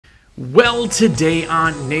Well, today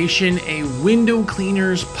on Nation, a window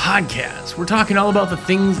cleaners podcast. We're talking all about the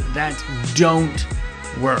things that don't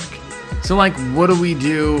work. So like, what do we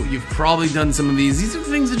do? You've probably done some of these. These are the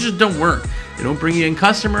things that just don't work. They don't bring you in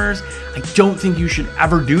customers. I don't think you should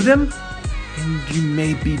ever do them. And you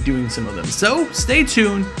may be doing some of them. So stay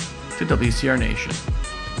tuned to WCR Nation.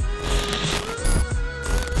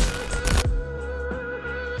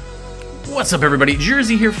 What's up, everybody?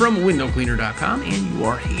 Jersey here from windowcleaner.com, and you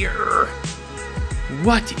are here.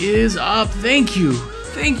 What is up? Thank you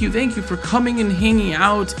for coming and hanging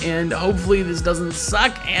out, and hopefully this doesn't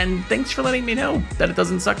suck, and thanks for letting me know that it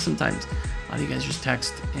doesn't suck sometimes. A lot of you guys just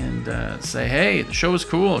text and say, hey, the show is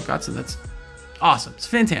cool. That's awesome. It's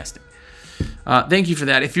fantastic. Thank you for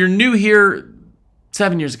that. If you're new here,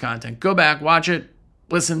 7 years of content. Go back, watch it,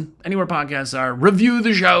 listen, anywhere podcasts are, review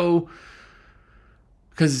the show,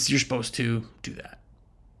 because you're supposed to do that.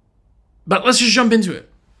 But let's just jump into it.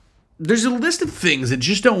 There's a list of things that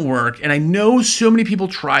just don't work, and I know so many people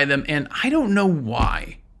try them, and I don't know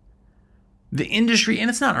why. The industry, and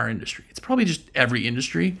it's not our industry, it's probably just every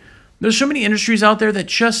industry. There's so many industries out there that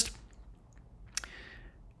just,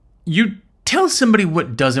 you tell somebody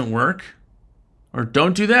what doesn't work, or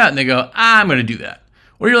don't do that, and they go, I'm going to do that.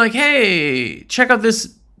 Or you're like, hey, check out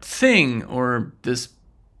this thing, or this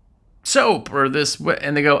soap, or this,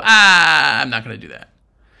 and they go, I'm not going to do that.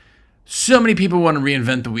 So many people want to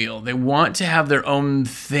reinvent the wheel. They want to have their own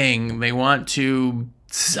thing. They want to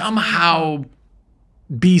somehow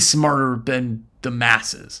be smarter than the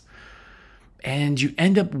masses. And you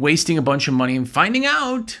end up wasting a bunch of money and finding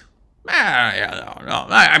out,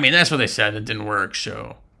 I mean, that's what they said. It didn't work.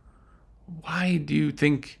 So why do you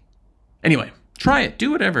think? Anyway, try it. Do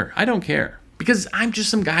whatever. I don't care. Because I'm just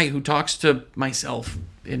some guy who talks to myself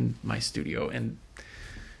in my studio, and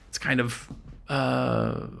it's kind of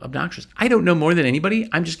obnoxious. I don't know more than anybody.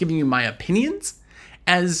 I'm just giving you my opinions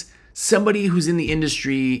as somebody who's in the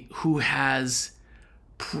industry, who has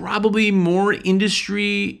probably more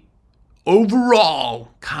industry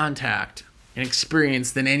overall contact and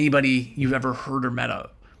experience than anybody you've ever heard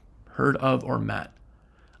of or met.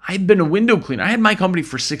 I've been a window cleaner. I had my company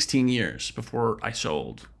for 16 years before I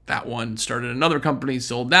sold that one, started another company,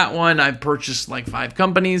 sold that one. I've purchased like 5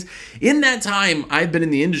 companies. In that time, I've been in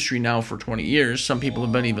the industry now for 20 years. Some people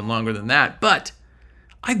have been even longer than that, but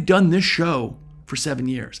I've done this show for 7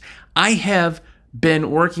 years. I have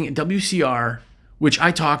been working at WCR, which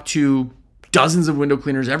I talk to dozens of window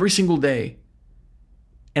cleaners every single day.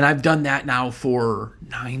 And I've done that now for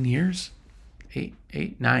 9 years,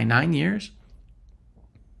 9 years.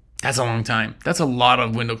 That's a long time. That's a lot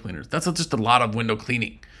of window cleaners. That's just a lot of window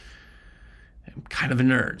cleaning. I'm kind of a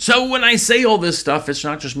nerd. So when I say all this stuff, it's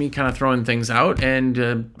not just me kind of throwing things out,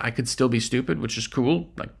 and I could still be stupid, which is cool.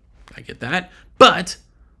 Like, I get that. But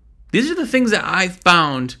these are the things that I've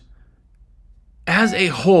found as a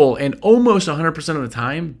whole, and almost 100% of the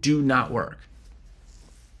time, do not work.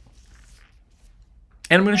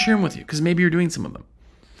 And I'm going to share them with you, because maybe you're doing some of them.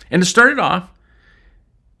 And to start it off,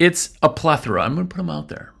 it's a plethora. I'm going to put them out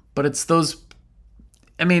there. But it's those,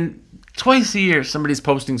 I mean, twice a year somebody's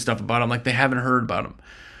posting stuff about them like they haven't heard about them.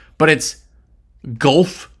 But it's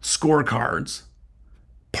golf scorecards,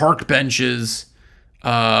 park benches,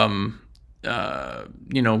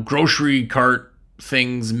 grocery cart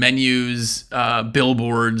things, menus,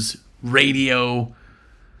 billboards, radio.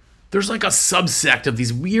 There's like a subsect of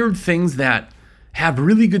these weird things that have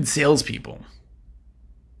really good salespeople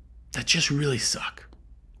that just really suck.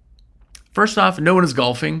 First off, no one is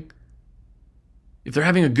golfing. If they're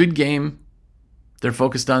having a good game, they're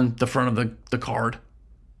focused on the front of the card.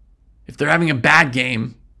 If they're having a bad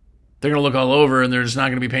game, they're going to look all over and they're just not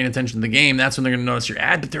going to be paying attention to the game. That's when they're going to notice your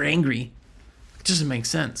ad, but they're angry. It doesn't make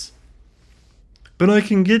sense. But I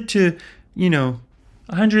can get to,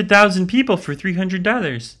 100,000 people for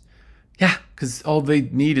 $300. Yeah, because all they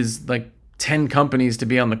need is like 10 companies to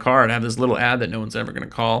be on the card, have this little ad that no one's ever going to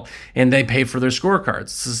call, and they pay for their scorecards.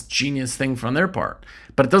 It's this genius thing from their part.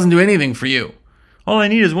 But it doesn't do anything for you. All I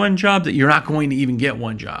need is one job that you're not going to even get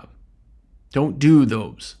one job. Don't do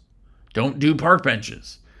those. Don't do park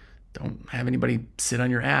benches. Don't have anybody sit on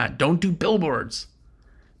your ad. Don't do billboards.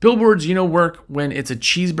 Billboards, work when it's a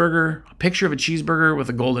cheeseburger, a picture of a cheeseburger with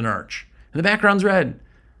a golden arch. And the background's red.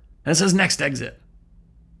 And it says next exit.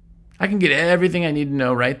 I can get everything I need to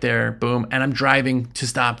know right there, boom, and I'm driving to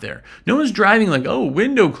stop there. No one's driving like, oh,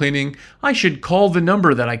 window cleaning. I should call the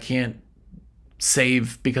number that I can't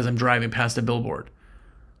save because I'm driving past a billboard.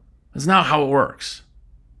 That's not how it works.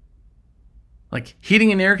 Like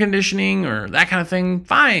heating and air conditioning or that kind of thing,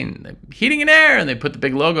 fine. Heating and air, and they put the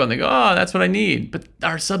big logo and they go, oh, that's what I need. But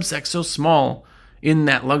our subsect's so small, in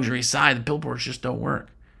that luxury side, the billboards just don't work.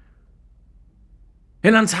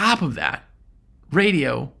 And on top of that,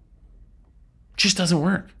 radio just doesn't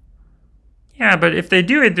work. Yeah, but if they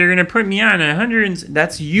do it, they're going to put me on 100.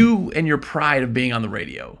 That's you and your pride of being on the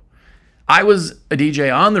radio. I was a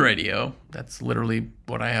DJ on the radio. That's literally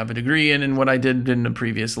what I have a degree in and what I did in a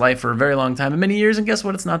previous life for a very long time and many years. And guess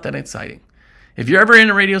what? It's not that exciting. If you're ever in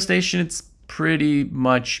a radio station, it's pretty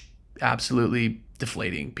much absolutely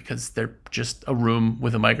deflating because they're just a room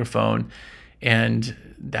with a microphone and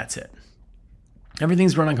that's it.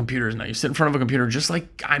 Everything's run on computers now. You sit in front of a computer just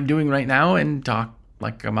like I'm doing right now and talk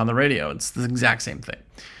like I'm on the radio. It's the exact same thing.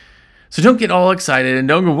 So don't get all excited and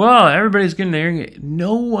don't go, well, everybody's getting hearing it.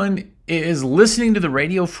 No one is listening to the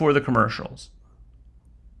radio for the commercials.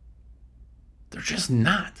 They're just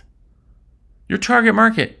not. Your target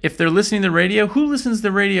market, if they're listening to the radio, who listens to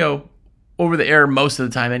the radio over the air most of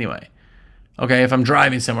the time anyway? Okay, if I'm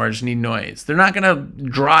driving somewhere, I just need noise. They're not going to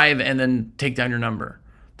drive and then take down your number.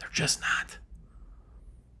 They're just not.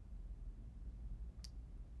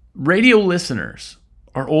 Radio listeners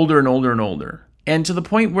are older and older and older. And to the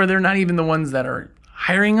point where they're not even the ones that are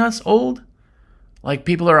hiring us old. Like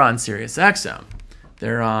people are on Sirius XM.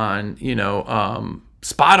 They're on,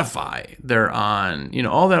 Spotify. They're on,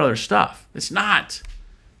 all that other stuff. It's not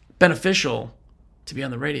beneficial to be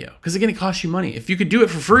on the radio. Because again, it costs you money. If you could do it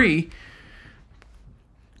for free,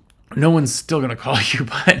 no one's still going to call you.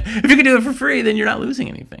 But if you could do it for free, then you're not losing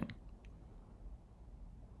anything.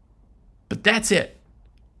 But that's it.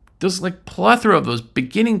 There's like plethora of those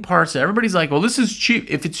beginning parts that everybody's like, well, this is cheap.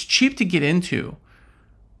 If it's cheap to get into,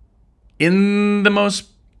 for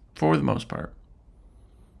the most part,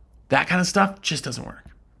 that kind of stuff just doesn't work.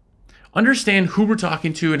 Understand who we're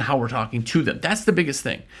talking to and how we're talking to them. That's the biggest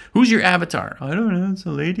thing. Who's your avatar? I don't know. It's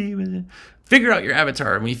a lady. Figure out your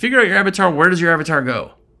avatar. When you figure out your avatar, where does your avatar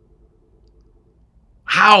go?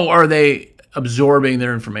 How are they absorbing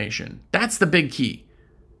their information? That's the big key.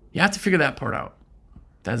 You have to figure that part out.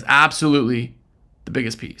 That's absolutely the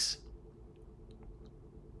biggest piece.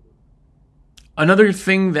 Another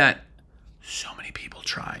thing that so many people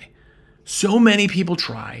try,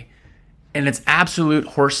 and it's absolute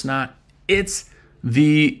horse snot, it's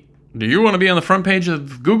the, do you want to be on the front page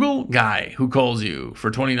of Google guy who calls you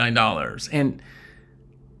for $29? And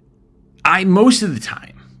most of the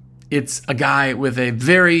time, it's a guy with a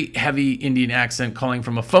very heavy Indian accent calling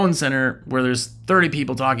from a phone center where there's 30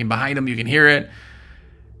 people talking behind him. You can hear it.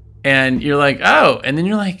 And you're like, oh, and then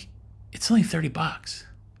you're like, it's only $30.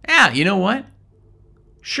 Yeah, you know what?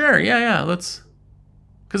 Sure, yeah, let's,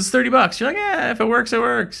 because it's $30. You're like, yeah, if it works, it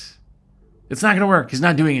works. It's not going to work. He's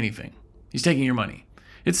not doing anything. He's taking your money.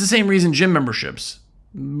 It's the same reason gym memberships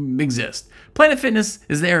exist. Planet Fitness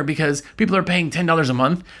is there because people are paying $10 a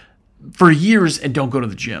month for years and don't go to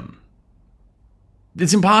the gym.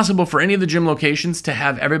 It's impossible for any of the gym locations to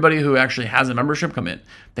have everybody who actually has a membership come in.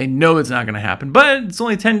 They know it's not going to happen, but it's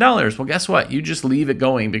only $10. Well, guess what? You just leave it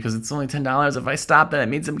going because it's only $10. If I stop, then it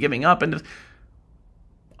means I'm giving up. And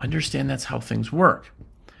understand that's how things work.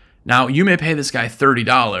 Now, you may pay this guy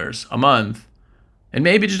 $30 a month, and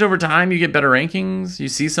maybe just over time you get better rankings. You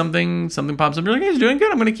see something pops up, you're like, hey, he's doing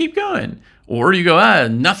good, I'm going to keep going. Or you go,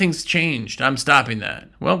 nothing's changed, I'm stopping that.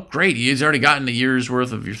 Well, great, he's already gotten a year's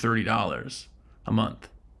worth of your $30 a month.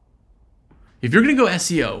 If you're going to go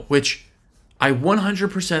SEO, which I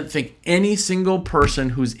 100% think any single person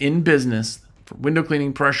who's in business, for window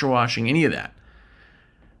cleaning, pressure washing, any of that,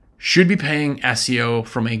 should be paying SEO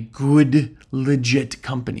from a good, legit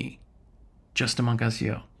company. Just a Monk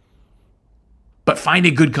SEO. But find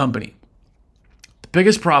a good company. The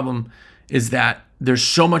biggest problem is that there's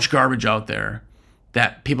so much garbage out there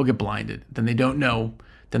that people get blinded. Then they don't know.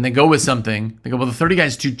 Then they go with something. They go, well, the 30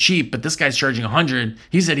 guy's too cheap, but this guy's charging 100.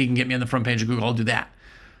 He said he can get me on the front page of Google. I'll do that.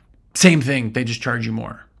 Same thing. They just charge you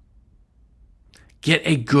more. Get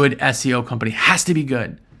a good SEO company. Has to be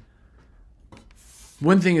good.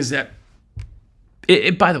 One thing is that,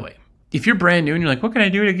 by the way, if you're brand new and you're like, what can I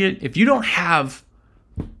do to get, if you don't have,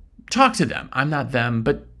 talk to them. I'm not them,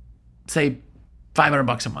 but say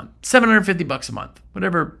 $500 a month, $750 a month,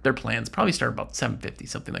 whatever their plans, probably start about $750,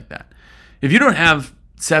 something like that. If you don't have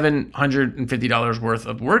 $750 worth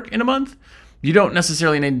of work in a month, you don't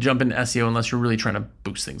necessarily need to jump into SEO unless you're really trying to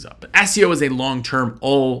boost things up. But SEO is a long-term,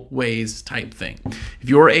 always type thing. If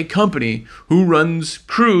you're a company who runs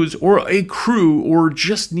crews or a crew or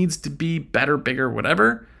just needs to be better, bigger,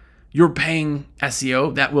 whatever, you're paying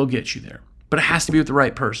SEO, that will get you there. But it has to be with the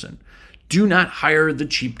right person. Do not hire the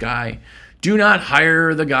cheap guy. Do not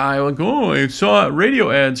hire the guy like, oh, I saw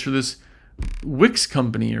radio ads for this Wix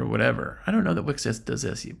company or whatever. I don't know that Wix does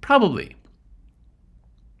SEO. Probably.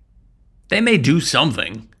 They may do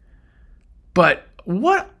something. But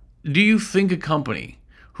what do you think a company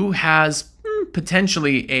who has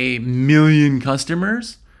potentially 1 million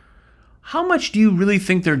customers, how much do you really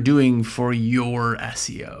think they're doing for your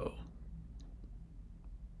SEO?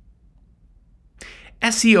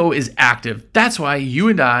 SEO is active. That's why you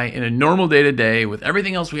and I, in a normal day-to-day, with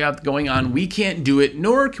everything else we have going on, we can't do it,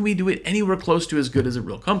 nor can we do it anywhere close to as good as a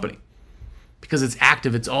real company. Because it's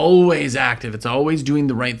active. It's always active. It's always doing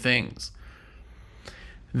the right things.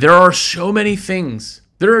 There are so many things.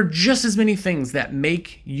 There are just as many things that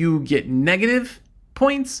make you get negative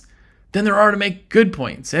points than there are to make good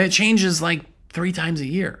points. And it changes like 3 times a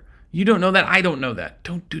year. You don't know that. I don't know that.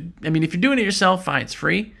 If you're doing it yourself, fine. It's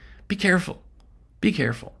free. Be careful. Be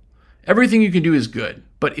careful. Everything you can do is good.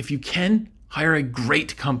 But if you can, hire a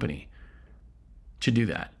great company to do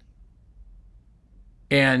that.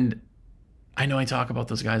 And I know I talk about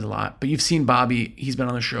those guys a lot, but you've seen Bobby. He's been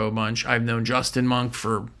on the show a bunch. I've known Justin Monk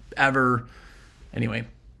forever. Anyway,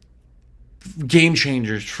 game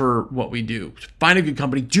changers for what we do. Find a good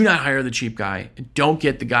company. Do not hire the cheap guy. Don't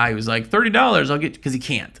get the guy who's like, $30 I'll get, because he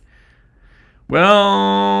can't.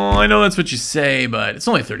 Well, I know that's what you say, but it's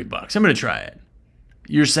only $30. I'm going to try it.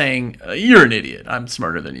 You're saying, you're an idiot. I'm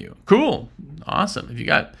smarter than you. Cool. Awesome. If you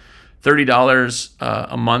got $30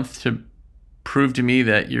 a month to prove to me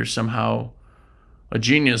that you're somehow a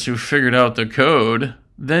genius who figured out the code,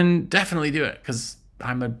 then definitely do it, because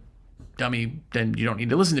I'm a dummy. Then you don't need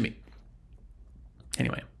to listen to me.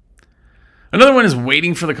 Anyway, another one is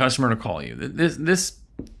waiting for the customer to call you. This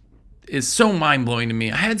is so mind-blowing to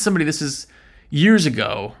me. I had somebody, this is years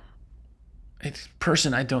ago, a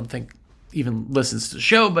person I don't think even listens to the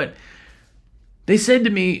show, but they said to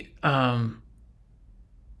me, I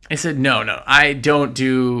said, no, I don't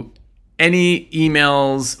do any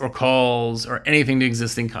emails or calls or anything to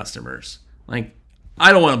existing customers. Like,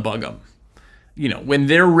 I don't want to bug them. When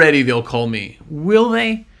they're ready, they'll call me. Will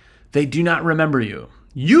they? They do not remember you.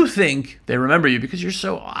 You think they remember you because you're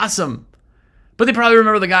so awesome. But they probably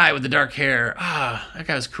remember the guy with the dark hair. That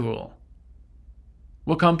guy was cool.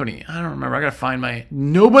 What company? I don't remember. I got to find my...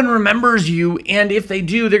 No one remembers you, and if they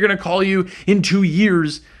do, they're going to call you in 2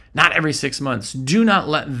 years, not every 6 months. Do not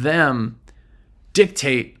let them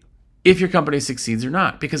dictate if your company succeeds or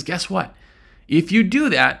not. Because guess what? If you do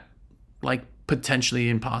that, like potentially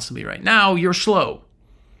and possibly right now, you're slow.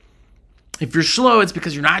 If you're slow, it's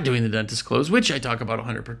because you're not doing the dentist close, which I talk about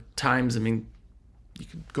 100 times. You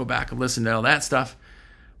can go back and listen to all that stuff.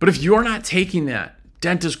 But if you're not taking that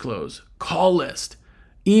dentist close, call list,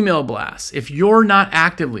 email blasts, if you're not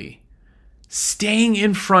actively staying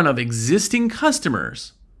in front of existing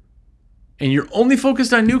customers and you're only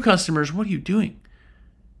focused on new customers, what are you doing?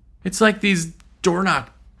 It's like these door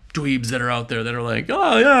knock dweebs that are out there that are like,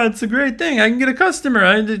 oh yeah, it's a great thing. I can get a customer.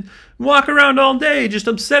 I did walk around all day just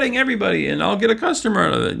upsetting everybody and I'll get a customer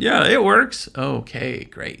out of it. Yeah, it works. Okay,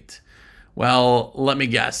 great. Well, let me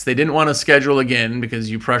guess. They didn't want to schedule again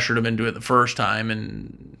because you pressured them into it the first time,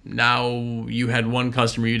 and now you had one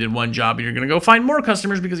customer, you did one job, and you're going to go find more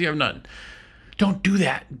customers because you have none. Don't do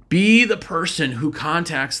that. Be the person who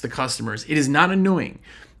contacts the customers. It is not annoying.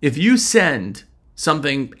 If you send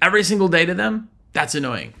something every single day to them, that's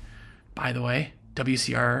annoying. By the way,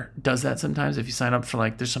 WCR does that sometimes. If you sign up for,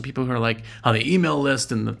 like, there's some people who are like on the email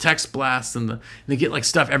list and the text blasts and they get like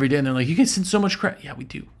stuff every day, and they're like, you can send so much crap. Yeah, we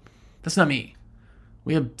do. That's not me.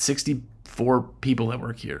 We have 64 people that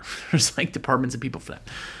work here. There's like departments of people for that.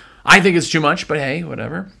 I think it's too much, but hey,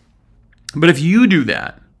 whatever. But if you do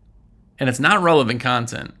that and it's not relevant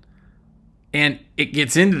content and it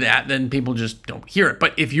gets into that, then people just don't hear it.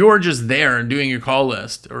 But if you're just there and doing your call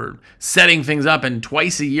list or setting things up and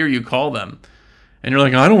twice a year you call them and you're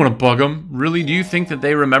like, I don't want to bug them. Really? Do you think that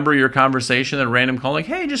they remember your conversation, a random call like,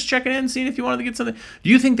 hey, just checking in, seeing if you wanted to get something? Do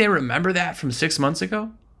you think they remember that from 6 months ago?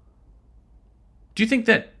 Do you think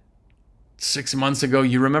that 6 months ago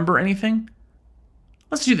you remember anything?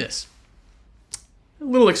 Let's do this. A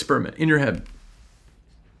little experiment in your head.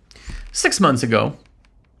 6 months ago,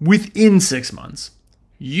 within 6 months,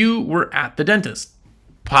 you were at the dentist.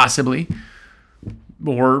 Possibly.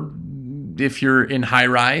 Or if you're in high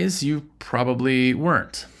rise, you probably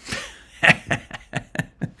weren't. That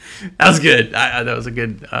was good. That was a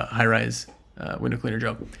good high rise window cleaner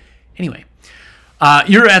joke. Anyway.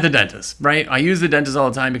 You're at the dentist, right? I use the dentist all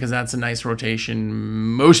the time because that's a nice rotation.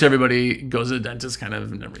 Most everybody goes to the dentist kind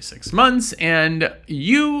of every 6 months, and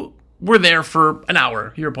you were there for an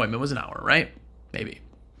hour. Your appointment was an hour, right? Maybe.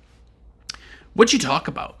 What'd you talk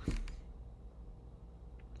about?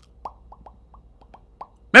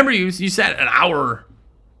 Remember, you sat an hour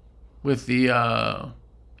with the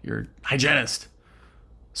your hygienist.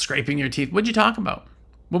 scraping your teeth. What'd you talk about?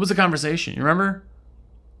 What was the conversation? You remember?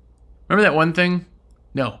 Remember that one thing?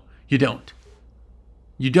 No, you don't.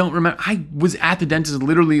 You don't remember. I was at the dentist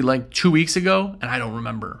literally like 2 weeks ago, and I don't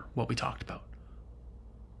remember what we talked about.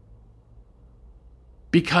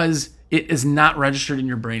 Because it is not registered in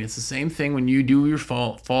your brain. It's the same thing when you do your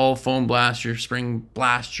fall foam blast, your spring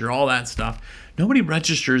blast, your all that stuff. Nobody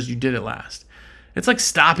registers you did it last. It's like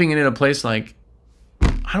stopping in at a place like,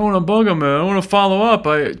 I don't want to bug them, man. I want to follow up.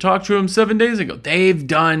 I talked to them 7 days ago. They've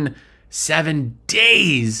done 7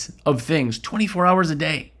 days of things, 24 hours a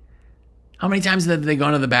day. How many times have they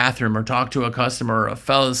gone to the bathroom or talked to a customer or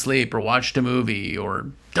fell asleep or watched a movie or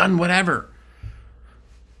done whatever?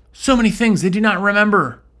 So many things they do not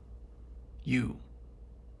remember. You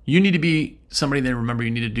need to be somebody they remember. You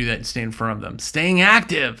need to do that and stay in front of them. Staying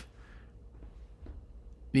active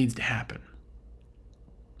needs to happen.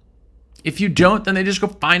 If you don't, then they just go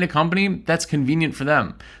find a company that's convenient for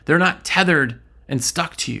them. They're not tethered and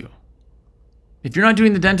stuck to you. If you're not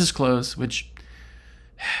doing the dentist close, which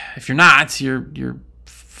if you're not, you're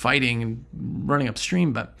fighting and running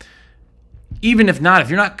upstream, but even if not, if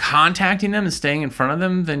you're not contacting them and staying in front of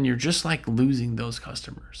them, then you're just like losing those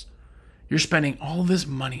customers. You're spending all this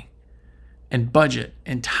money and budget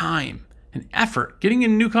and time and effort getting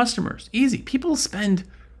in new customers. Easy. People spend,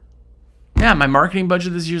 my marketing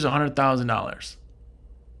budget this year is $100,000.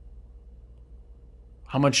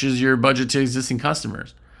 How much is your budget to existing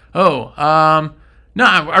customers? No, I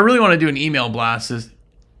really want to do an email blast.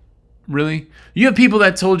 Really? You have people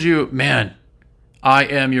that told you, man, I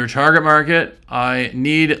am your target market. I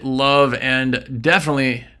need, love, and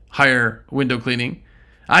definitely hire window cleaning.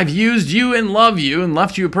 I've used you and love you and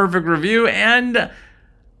left you a perfect review, and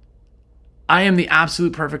I am the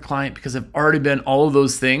absolute perfect client because I've already been all of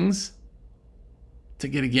those things to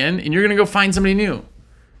get again, and you're going to go find somebody new.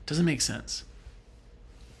 Doesn't make sense.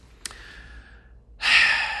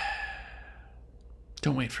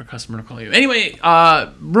 Don't wait for a customer to call you. Anyway,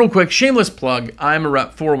 real quick, shameless plug. I'm a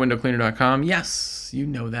rep for windowcleaner.com. Yes, you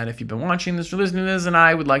know that if you've been watching this or listening to this, and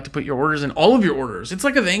I would like to put your orders in, all of your orders. It's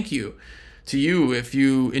like a thank you to you. If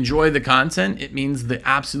you enjoy the content, it means the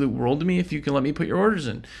absolute world to me if you can let me put your orders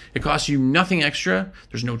in. It costs you nothing extra.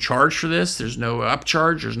 There's no charge for this. There's no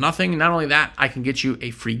upcharge. There's nothing. Not only that, I can get you a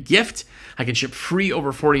free gift. I can ship free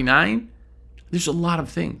over $49. There's a lot of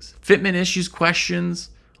things. Fitment issues, questions,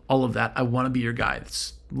 all of that. I want to be your guy.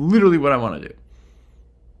 That's literally what I want to do.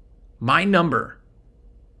 My number,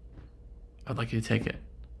 I'd like you to take it.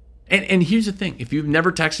 And here's the thing. If you've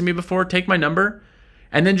never texted me before, take my number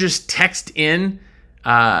and then just text in,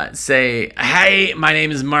 say, hey, my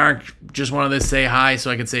name is Mark. Just wanted to say hi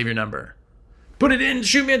so I could save your number. Put it in,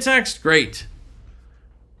 shoot me a text. Great.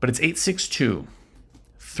 But it's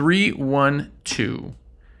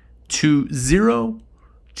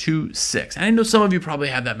 862-312-2026. And I know some of you probably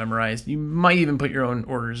have that memorized. You might even put your own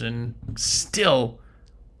orders in still.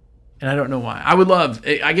 And I don't know why.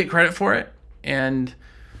 I get credit for it. And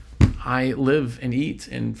I live and eat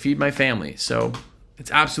and feed my family. So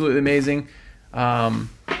it's absolutely amazing. So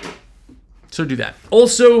do that.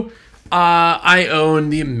 Also, I own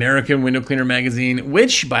the American Window Cleaner magazine,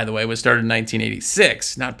 which, by the way, was started in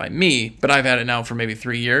 1986. Not by me, but I've had it now for maybe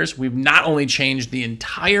 3 years. We've not only changed the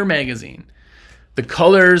entire magazine. The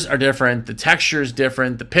colors are different. The texture is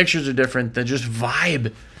different. The pictures are different. The just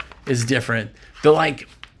vibe is different. The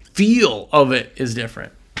feel of it is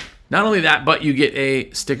different. Not only that, but you get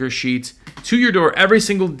a sticker sheet to your door every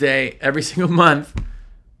single day, every single month,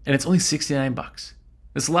 and it's only $69.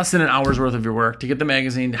 It's less than an hour's worth of your work to get the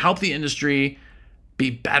magazine, to help the industry be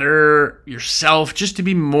better yourself, just to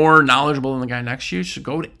be more knowledgeable than the guy next to you. So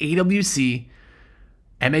go to awcmag.com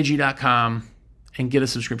and get a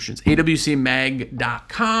subscription. It's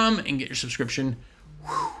awcmag.com and get your subscription.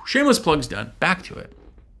 Whew. Shameless plug's done. Back to it.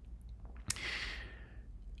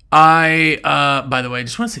 By the way, I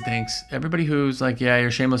just want to say thanks. Everybody who's like, yeah,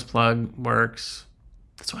 your shameless plug works.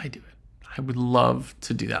 That's why I do it. I would love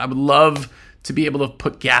to do that. I would love to be able to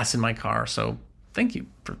put gas in my car. So thank you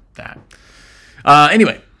for that.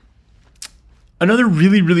 Anyway, another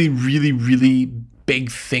really, really, really, really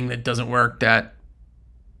big thing that doesn't work that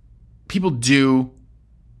people do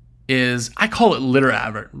is, I call it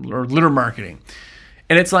litter marketing.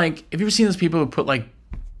 And it's like, have you ever seen those people who put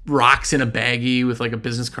rocks in a baggie with a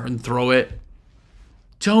business card and throw it?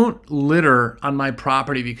 Don't litter on my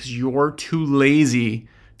property because you're too lazy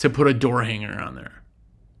to put a door hanger on there.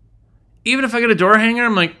 Even if I get a door hanger,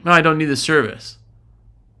 I'm like, no, I don't need this service.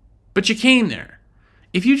 But you came there.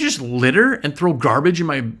 If you just litter and throw garbage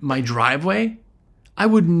in my driveway, I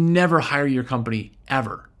would never hire your company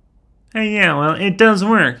ever. Hey, yeah, well, it does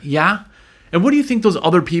work. Yeah, And what do you think those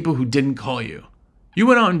other people who didn't call you? You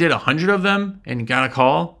went out and did 100 of them and got a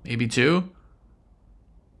call, maybe 2.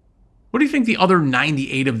 What do you think the other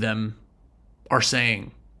 98 of them are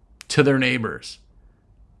saying to their neighbors?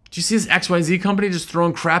 Do you see this XYZ company just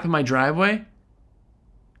throwing crap in my driveway?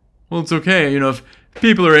 Well, it's okay. If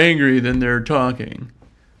people are angry, then they're talking.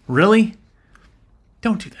 Really?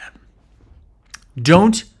 Don't do that.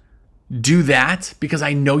 Don't do that because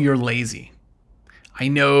I know you're lazy. I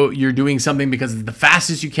know you're doing something because it's the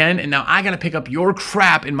fastest you can, and now I got to pick up your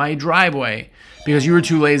crap in my driveway because you were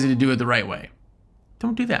too lazy to do it the right way.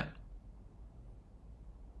 Don't do that.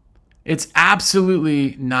 It's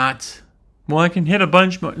absolutely not, well, I can hit a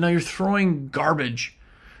bunch more. No, you're throwing garbage.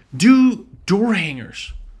 Do door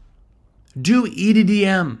hangers. Do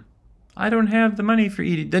EDDM. I don't have the money for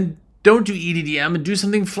EDDM. Then don't do EDDM and do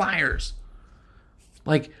something flyers.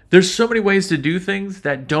 Like, there's so many ways to do things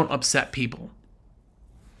that don't upset people.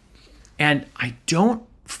 And I don't,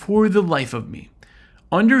 for the life of me,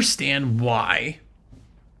 understand why.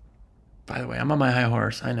 By the way, I'm on my high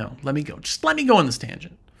horse. I know. Let me go. Just let me go on this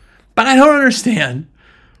tangent. But I don't understand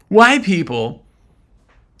why people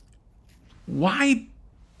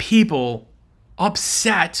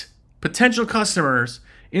upset potential customers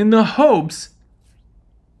in the hopes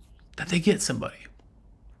that they get somebody.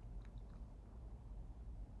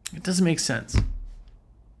 It doesn't make sense. It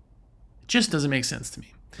just doesn't make sense to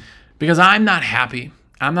me. Because I'm not happy.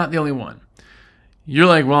 I'm not the only one. You're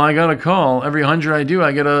like, well, I got a call. Every 100 I do,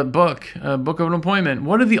 I get a book of an appointment.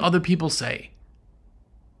 What do the other people say?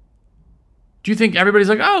 Do you think everybody's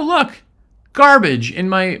like, oh, look, garbage in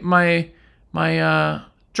my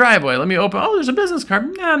driveway. Let me open. Oh, there's a business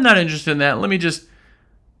card. Nah, I'm not interested in that. Let me just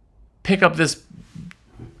pick up this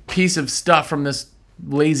piece of stuff from this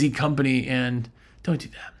lazy company, and don't do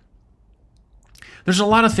that. There's a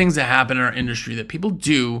lot of things that happen in our industry that people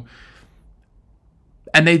do,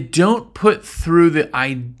 and they don't put through the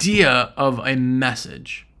idea of a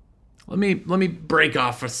message. Let me break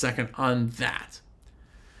off for a second on that.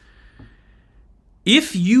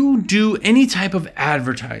 If you do any type of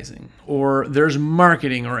advertising, or there's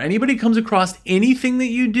marketing, or anybody comes across anything that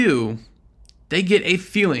you do, they get a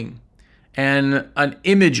feeling and an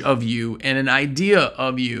image of you and an idea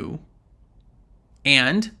of you.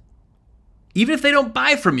 And even if they don't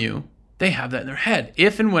buy from you, they have that in their head.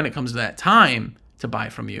 If and when it comes to that time to buy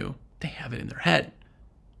from you, they have it in their head.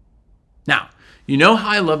 Now, you know how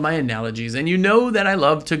I love my analogies, and you know that I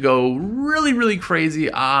love to go really, really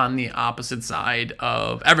crazy on the opposite side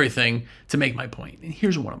of everything to make my point. And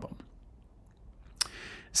here's one of them.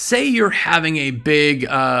 Say you're having a big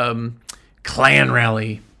Klan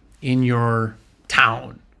rally in your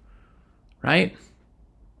town, right?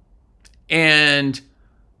 And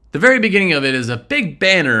the very beginning of it is a big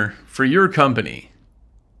banner for your company.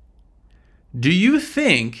 Do you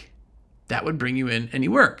think that would bring you in any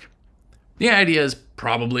work? The idea is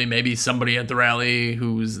probably maybe somebody at the rally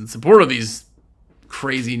who's in support of these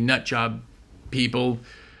crazy nut job people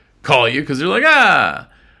call you because they're like,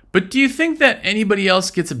 But do you think that anybody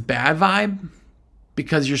else gets a bad vibe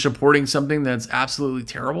because you're supporting something that's absolutely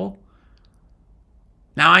terrible?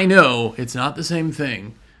 Now, I know it's not the same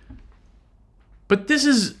thing, but this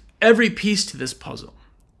is every piece to this puzzle.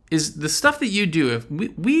 Is the stuff that you do. If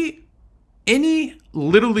we any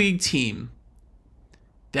Little League team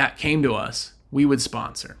that came to us, we would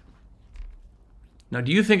sponsor. Now,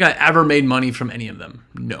 do you think I ever made money from any of them?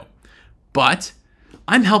 No. But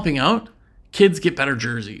I'm helping out kids get better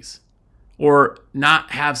jerseys or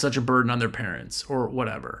not have such a burden on their parents or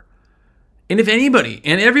whatever. And if anybody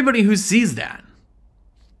and everybody who sees that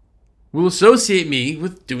will associate me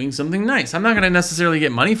with doing something nice, I'm not going to necessarily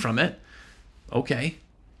get money from it. Okay.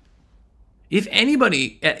 If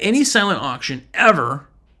anybody at any silent auction ever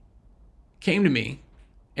came to me,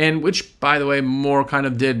 and which, by the way, more kind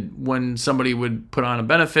of did when somebody would put on a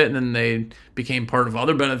benefit and then they became part of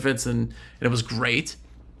other benefits and it was great.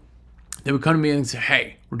 They would come to me and say,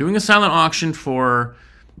 hey, we're doing a silent auction for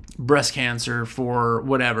breast cancer, for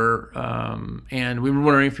whatever, and we were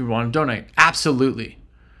wondering if you want to donate. Absolutely.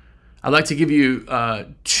 I'd like to give you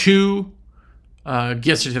 2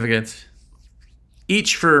 gift certificates,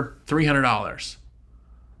 each for $300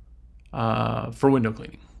 for window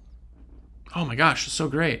cleaning. Oh my gosh, it's so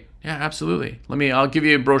great. Yeah, absolutely. I'll give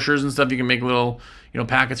you brochures and stuff. You can make little,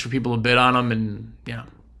 packets for people to bid on them, and yeah.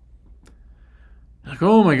 Like,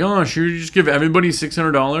 oh my gosh, you just give everybody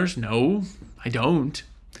 $600? No, I don't.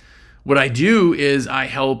 What I do is I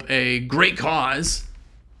help a great cause.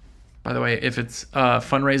 By the way, if it's a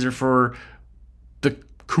fundraiser for the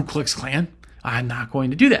Ku Klux Klan, I'm not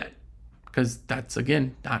going to do that because that's,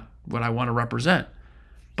 again, not what I want to represent.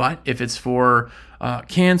 But if it's for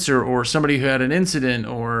cancer or somebody who had an incident,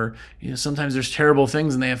 or sometimes there's terrible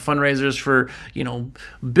things and they have fundraisers for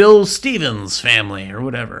Bill Stevens' family or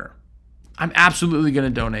whatever, I'm absolutely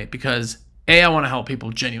going to donate because A, I want to help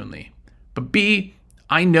people genuinely, but B,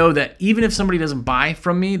 I know that even if somebody doesn't buy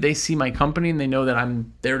from me, they see my company and they know that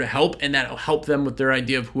I'm there to help, and that'll help them with their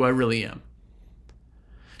idea of who I really am.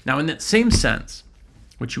 Now, in that same sense,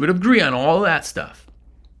 which you would agree on all that stuff,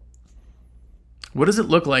 what does it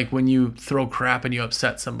look like when you throw crap and you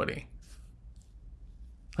upset somebody?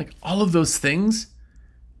 Like, all of those things,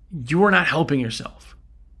 you are not helping yourself.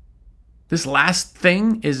 This last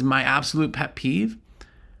thing is my absolute pet peeve,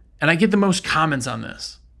 and I get the most comments on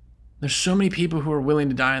this. There's so many people who are willing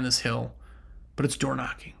to die on this hill, but it's door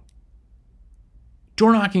knocking.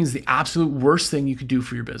 Door knocking is the absolute worst thing you could do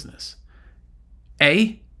for your business.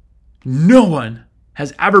 A, no one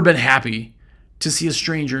has ever been happy to see a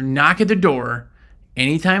stranger knock at the door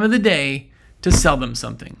any time of the day to sell them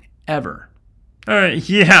something, ever. All right,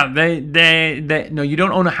 yeah, no, you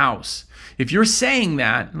don't own a house. If you're saying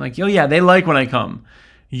that, like, oh yeah, they like when I come,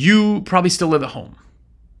 you probably still live at home,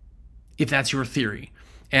 if that's your theory.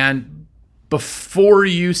 And before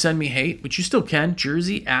you send me hate, which you still can,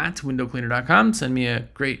 jersey@windowcleaner.com, send me a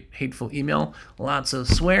great hateful email, lots of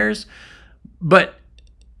swears. But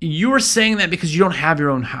you're saying that because you don't have your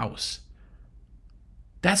own house.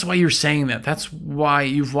 That's why you're saying that. That's why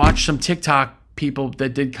you've watched some TikTok people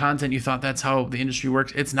that did content. You thought that's how the industry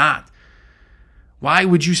works. It's not. Why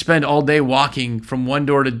would you spend all day walking from one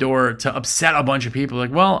door to door to upset a bunch of people?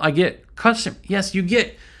 Like, well, I get custom. Yes, you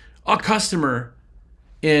get a customer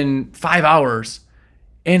in 5 hours,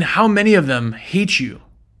 and how many of them hate you?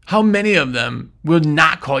 How many of them will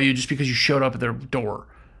not call you just because you showed up at their door?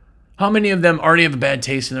 How many of them already have a bad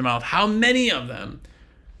taste in their mouth? How many of them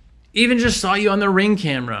even just saw you on the Ring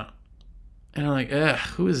camera and are like, ugh,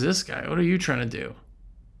 who is this guy? What are you trying to do?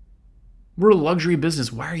 We're a luxury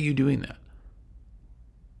business. Why are you doing that?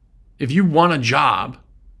 If you want a job,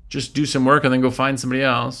 just do some work and then go find somebody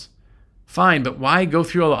else. Fine, but why go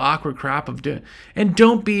through all the awkward crap of doing? And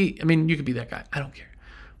don't be, I mean, you could be that guy. I don't care.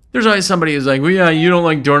 There's always somebody who's like, well, yeah, you don't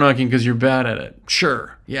like door knocking because you're bad at it.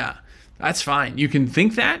 Sure, yeah, that's fine. You can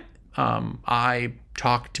think that. I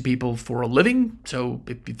talk to people for a living, so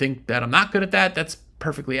if you think that I'm not good at that, that's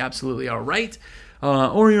perfectly, absolutely all right.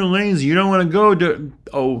 Or you're lazy, you don't want to go.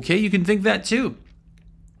 Okay, you can think that too.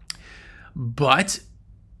 But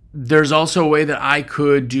there's also a way that I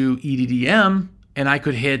could do EDDM, and I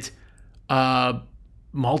could hit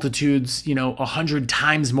multitudes, 100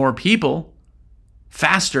 times more people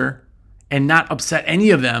faster and not upset any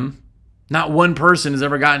of them. Not one person has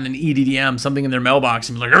ever gotten an EDDM, something in their mailbox,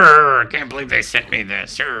 and be like, I can't believe they sent me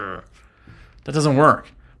this. That doesn't work.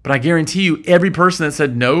 But I guarantee you, every person that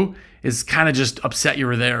said no is kind of just upset you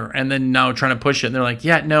were there, and then now trying to push it. And they're like,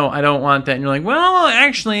 yeah, no, I don't want that. And you're like, well,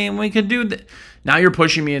 actually, we could do that. Now you're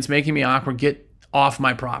pushing me. It's making me awkward. Get off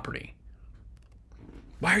my property.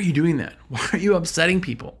 Why are you doing that? Why are you upsetting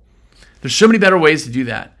people? There's so many better ways to do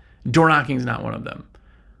that. Door knocking is not one of them.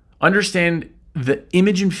 Understand the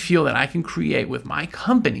image and feel that I can create with my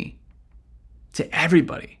company to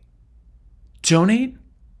everybody. Donate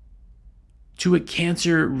to a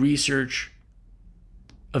cancer research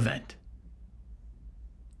event.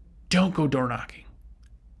 Don't go door knocking.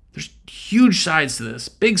 There's huge sides to this,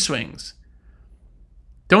 big swings.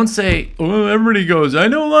 Don't say, oh, everybody goes, I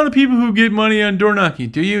know a lot of people who get money on door knocking.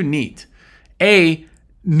 Do you? Neat.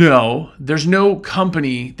 No, there's no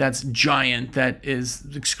company that's giant that is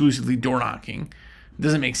exclusively door knocking. It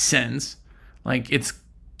doesn't make sense. Like, it's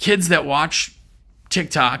kids that watch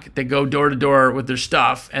TikTok, they go door to door with their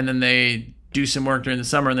stuff, and then they do some work during the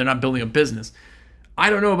summer, and they're not building a business.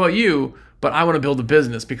 I don't know about you, but I want to build a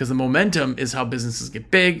business because the momentum is how businesses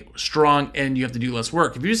get big, strong, and you have to do less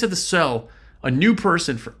work. If you just have to sell a new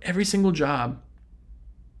person for every single job,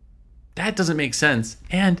 that doesn't make sense.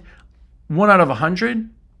 And 1 out of 100,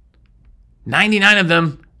 99 of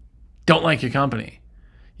them don't like your company.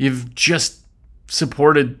 You've just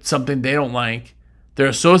supported something they don't like. They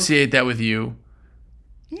associate that with you.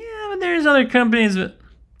 Yeah, but there's other companies that...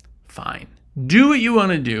 Fine. Do what you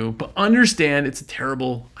want to do, but understand it's a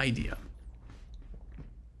terrible idea.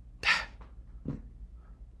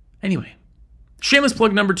 Anyway, shameless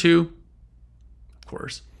plug number 2, of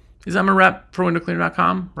course, is I'm a rep for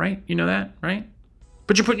windowcleaner.com, right? You know that, right?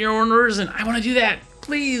 But you're putting your own orders in. I want to do that.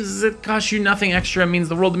 Please, it costs you nothing extra. It means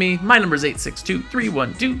the world to me. My number is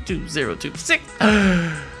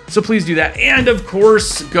 862-312-2026. So please do that. And of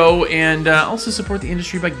course, go and also support the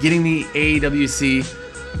industry by getting the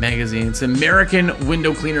AWC magazine. It's American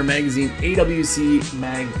Window Cleaner magazine,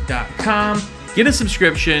 awcmag.com. Get a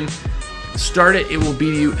subscription, start it. It will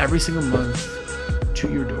be to you every single month to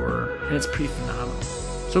your door, and it's pretty phenomenal.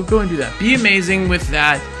 So go and do that. Be amazing with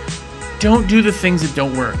that. Don't do the things that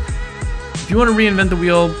don't work. If you want to reinvent the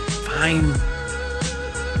wheel, fine.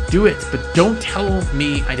 Do it, but don't tell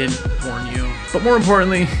me I didn't warn you. But more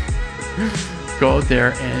importantly, go out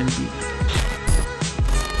there and be